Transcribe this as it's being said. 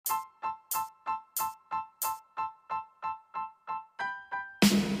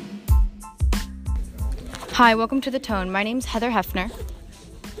Hi, welcome to The Tone. My name's Heather Hefner.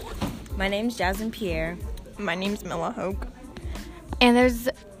 My name's Jasmine Pierre. My name's Mila Hoke.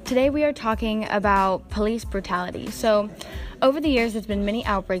 And today we are talking about police brutality. So, over the years, there's been many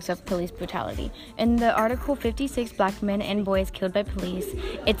outbreaks of police brutality. In the article, 56 Black Men and Boys Killed by Police,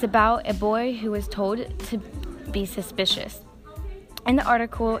 it's about a boy who was told to be suspicious. In the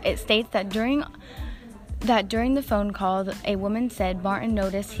article, it states that during the phone call, a woman said Martin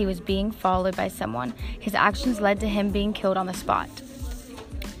noticed he was being followed by someone. His actions led to him being killed on the spot.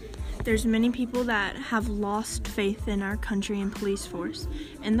 There's many people that have lost faith in our country and police force.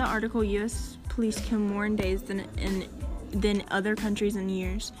 In the article, U.S. police kill more in days than other countries in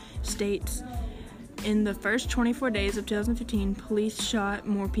years. States, in the first 24 days of 2015, police shot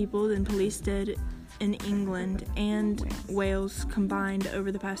more people than police did in England and Wales combined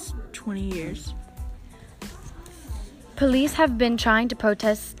over the past 20 years. Police have been trying to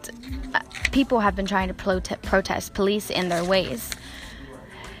protest, people have been trying to protest police in their ways.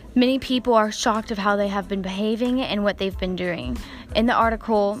 Many people are shocked of how they have been behaving and what they've been doing. In the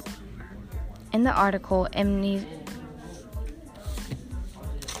article,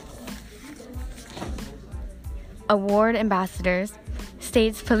 Award Ambassadors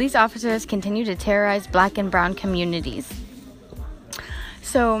states police officers continue to terrorize Black and brown communities.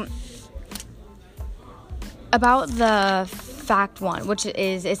 So, about the fact one, which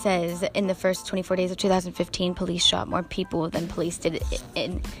is, it says, in the first 24 days of 2015, police shot more people than police did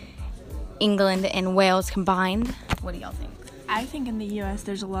in England and Wales combined. What do y'all think? I think in the U.S.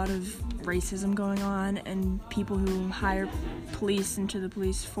 there's a lot of racism going on, and people who hire police into the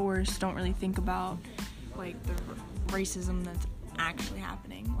police force don't really think about, like, the racism that's actually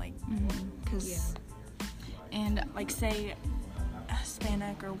happening. Like, because, and, like, say,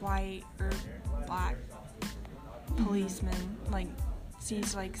 Hispanic or white or Black policeman, like,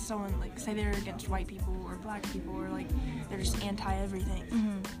 sees, like, someone, like, say they're against white people or Black people, or, like, they're just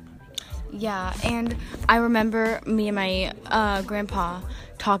anti-everything. Yeah, and I remember me and my grandpa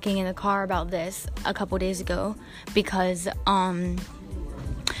talking in the car about this a couple days ago, because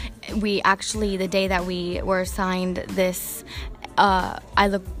we actually, the day that we were assigned this, I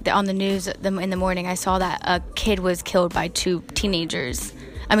looked on the news in the morning. I saw that a kid was killed by two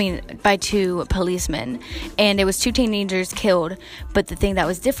policemen, and it was two teenagers killed, but the thing that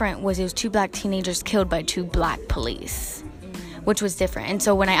was different was it was two Black teenagers killed by two Black police, which was different. And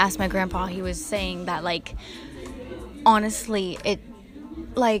so when I asked my grandpa, he was saying that, like, honestly,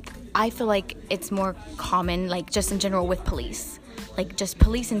 I feel like it's more common, like, just in general with police. Like, just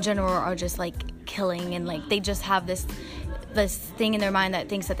police in general are just, like, killing, and, like, they just have this thing in their mind that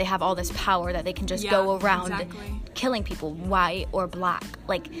thinks that they have all this power that they can just go around killing people, white or Black.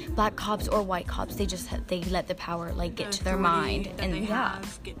 Like, Black cops or white cops, they let the power, like, get to their mind. And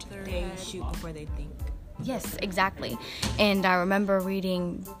get to their They shoot before they think. Yes, exactly. And I remember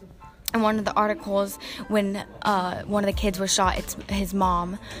reading in one of the articles when one of the kids was shot, his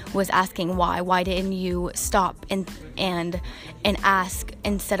mom was asking why didn't you stop and ask,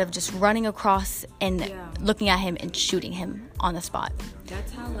 instead of just running across and looking at him and shooting him on the spot.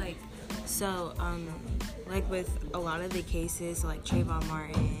 That's how, like, so like with a lot of the cases, like Trayvon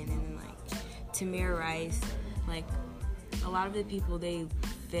Martin and then, like, Tamir Rice, like, a lot of the people, they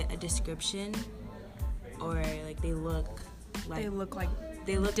fit a description, or, like, they look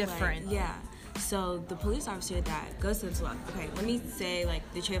different. Like, yeah. So the police officer that goes to the okay, let me say, like,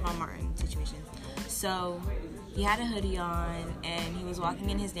 the Trayvon Martin situation. So he had a hoodie on, and he was walking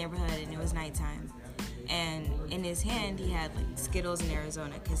in his neighborhood, and it was nighttime. And in his hand, he had, like, Skittles in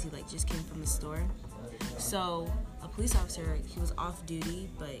Arizona, because he, like, just came from the store. So a police officer, he was off duty,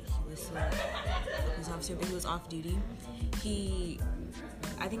 but he was off duty.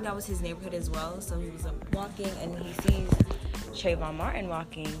 I think that was his neighborhood as well, so he was, like, walking, and he sees Trayvon Martin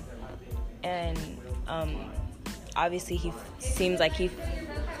walking, and obviously he seems like he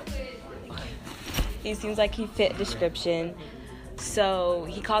fit description. So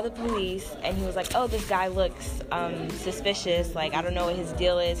he called the police, and he was like, oh, this guy looks suspicious, like, I don't know what his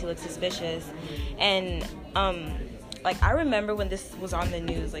deal is, he looks suspicious. And like, I remember when this was on the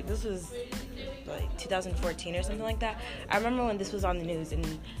news, like, this was like 2014 or something like that. I remember when this was on the news, and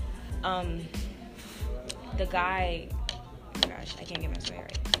the guy, oh gosh, I can't get my story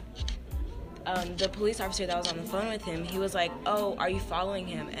right. The police officer that was on the phone with him, he was like, oh, are you following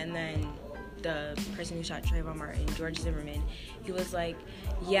him? And then the person who shot Trayvon Martin, George Zimmerman, he was like,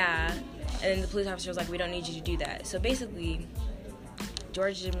 yeah. And then the police officer was like, we don't need you to do that. So basically,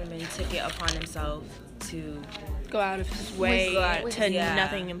 George Zimmerman took it upon himself to go out of his way to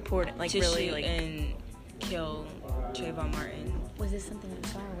nothing important, like, to really, shoot like, and kill Trayvon Martin. Was this something you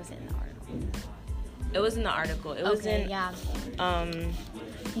saw, or was it in the article? It was in the article. It was in yeah. um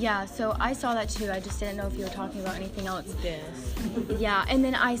Yeah, so I saw that too. I just didn't know if you were talking about anything else. this. Yeah, and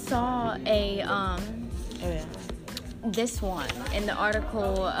then I saw a Oh yeah. this one in the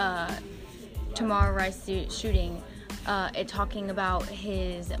article, Tamir Rice shooting, it talking about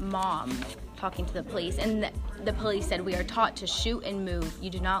his mom talking to the police, and the police said, "We are taught to shoot and move. You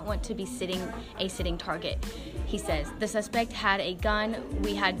do not want to be a sitting target." He says, "The suspect had a gun.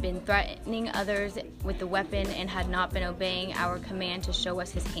 We had been threatening others with the weapon and had not been obeying our command to show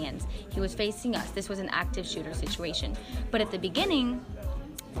us his hands. He was facing us. This was an active shooter situation." But at the beginning,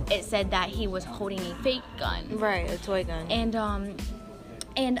 it said that he was holding a fake gun. Right, a toy gun.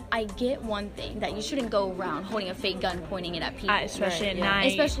 And I get one thing, that you shouldn't go around holding a fake gun pointing it at people. Especially Right, at yeah. night.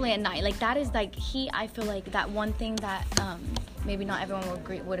 Especially at night. Like, that is like, I feel like that one thing that maybe not everyone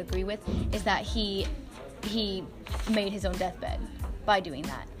would agree with is that he made his own deathbed by doing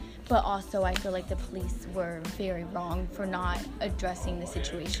that. But also, I feel like the police were very wrong for not addressing the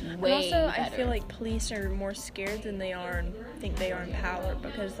situation way And also, better. I feel like police are more scared than they are and think they are empowered,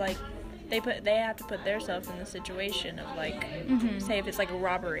 because like they have to put themselves in the situation of like, say if it's like a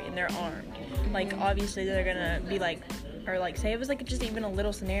robbery and they're armed, like obviously they're gonna be like, or like say it was like just even a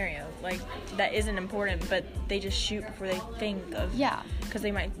little scenario like that isn't important, but they just shoot before they think of, Yeah. because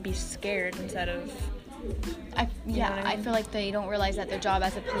they might be scared instead of. I know what I mean? feel like they don't realize that their job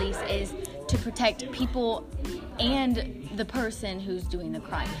as a police is to protect people and the person who's doing the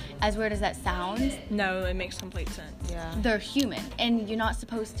crime. As weird as that sounds, No, it makes complete sense. Yeah. they're human, and you're not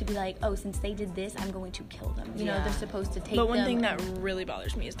supposed to be like, oh, since they did this, I'm going to kill them. You know, Yeah. they're supposed to take But one them. thing that really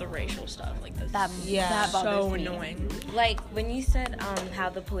bothers me is the racial stuff. Like this. that Yeah. that bothers so me. annoying. Like when you said how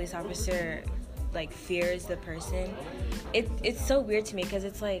the police officer like fears the person, it's so weird to me, because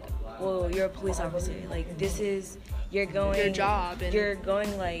it's like, well, you're a police officer, like this is you're going Your job, and you're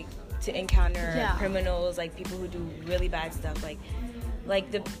going like to encounter Yeah. criminals, like people who do really bad stuff, like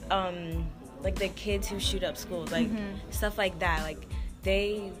the kids who shoot up schools, like stuff like that. Like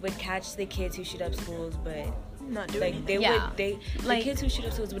they would catch the kids who shoot up schools, but not doing like anything. they Yeah. would the Like- kids who shoot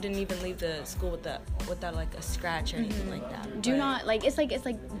up schools wouldn't even leave the school without like a scratch or anything like that. Do But not like it's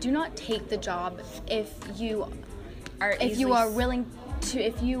like do not take the job if you are if you easily are willing to,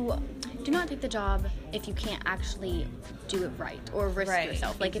 if you do not take the job if you can't actually do it right or risk Right,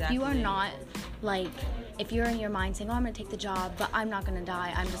 yourself. Like if you are exactly. not, like if you're in your mind saying, oh, I'm gonna take the job, but I'm not gonna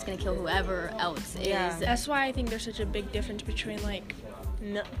die, I'm just gonna kill whoever else Yeah. is. That's why I think there's such a big difference between like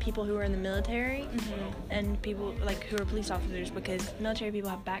people who are in the military and people like who are police officers, because military people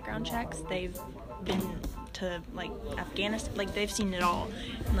have background checks. They've been to like Afghanistan, like they've seen it all,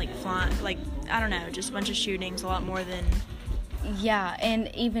 and, like flying, like I don't know, just a bunch of shootings, a lot more than. Yeah,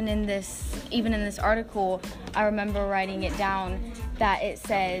 and even in this article, I remember writing it down that it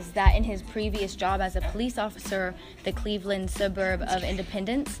says that in his previous job as a police officer, the Cleveland suburb of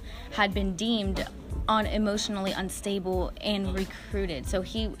Independence had been deemed emotionally unstable and recruited. So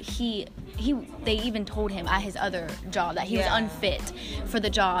they even told him at his other job that he was Yeah. unfit for the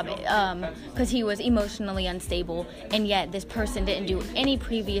job because he was emotionally unstable, and yet this person didn't do any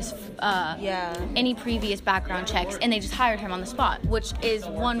previous any previous background checks, and they just hired him on the spot, which is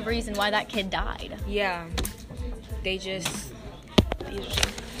one reason why that kid died. Yeah, they just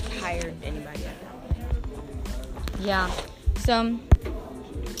hired anybody. Yeah. So,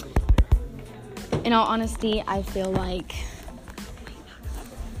 in all honesty, I feel like.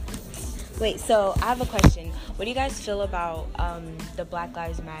 Wait, so I have a question. What do you guys feel about the Black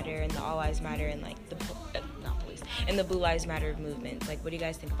Lives Matter and the All Lives Matter and like the not police and the Blue Lives Matter movements? Like, what do you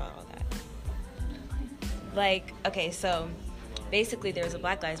guys think about all that? Like, okay, so basically there's a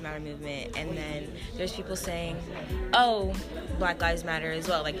Black Lives Matter movement, and then there's people saying, oh, Black Lives Matter as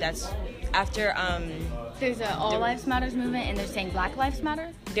well. Like, that's after There's a All Lives Matters movement, and they're saying Black Lives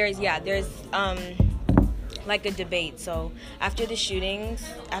Matter. there's like a debate. So after the shootings,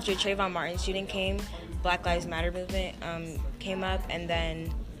 after Trayvon Martin's shooting came, Black Lives Matter movement came up, and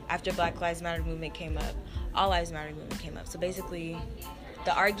then after Black Lives Matter movement came up, All Lives Matter movement came up. So basically,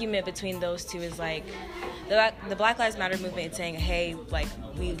 the argument between those two is like the Black Lives Matter movement is saying, hey, like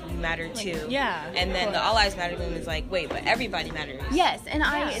we matter too. Yeah, And then the All Lives Matter movement is like, wait, but everybody matters. Yes, and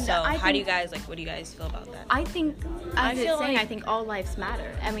So I how do you think- guys what do you guys feel about that? I think, I as feel it's saying, like- I think all lives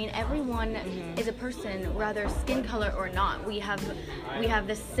matter. I mean, everyone is a person, whether skin color or not. We have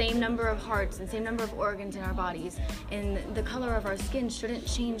the same number of hearts and same number of organs in our bodies, and the color of our skin shouldn't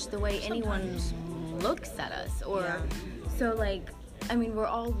change the way anyone looks at us. Or Yeah. so, like, I mean, we're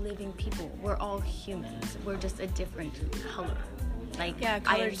all living people. We're all humans. We're just a different color. Like,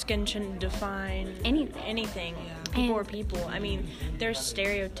 Color skin shouldn't define anything. Yeah. People are people. I mean, there's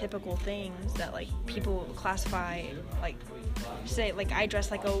stereotypical things that, like, people classify, like, say, like, I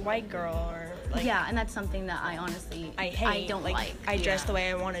dress like a white girl, or, like... Yeah, and that's something that I honestly... I hate. I don't like. I dress the way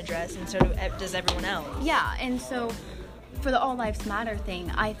I want to dress, and so does everyone else. Yeah, and so... For the All Lives Matter thing,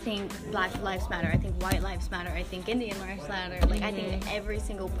 I think Black Lives Matter, I think White Lives Matter, I think Indian Lives Matter, like, I think every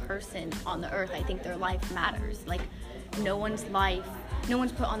single person on the earth, I think their life matters. Like, no one's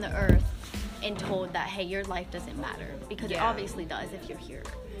put on the earth and told that, hey, your life doesn't matter, because it obviously does if you're here.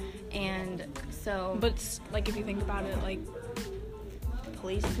 And so... But, like, if you think about it, like,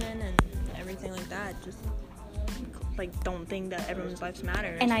 policemen and everything like that just... like, don't think that everyone's lives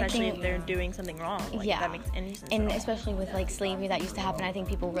matter, and especially if they're doing something wrong. Like, that makes any sense. And especially with, like, slavery that used to happen, I think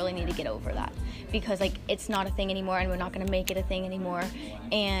people really need to get over that, because, like, it's not a thing anymore, and we're not going to make it a thing anymore.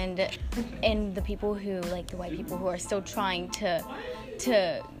 And the people who, like, the white people who are still trying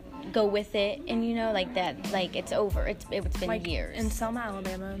to go with it, and, you know, like, that, like, it's over. It's been, like, years. In Selma,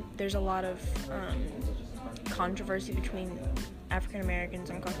 Alabama, there's a lot of controversy between African Americans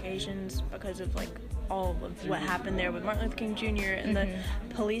and Caucasians because of, like, all of what happened there with Martin Luther King Jr. and the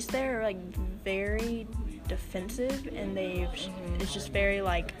police there are, like, very defensive, and it's just very,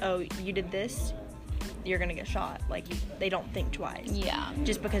 like, oh, you did this, you're gonna get shot. Like, they don't think twice. Yeah.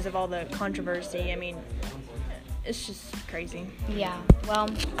 Just because of all the controversy. I mean, it's just crazy. Yeah. Well,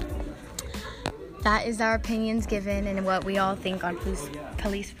 that is our opinions given and what we all think on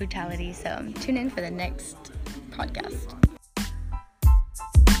police brutality. So tune in for the next podcast.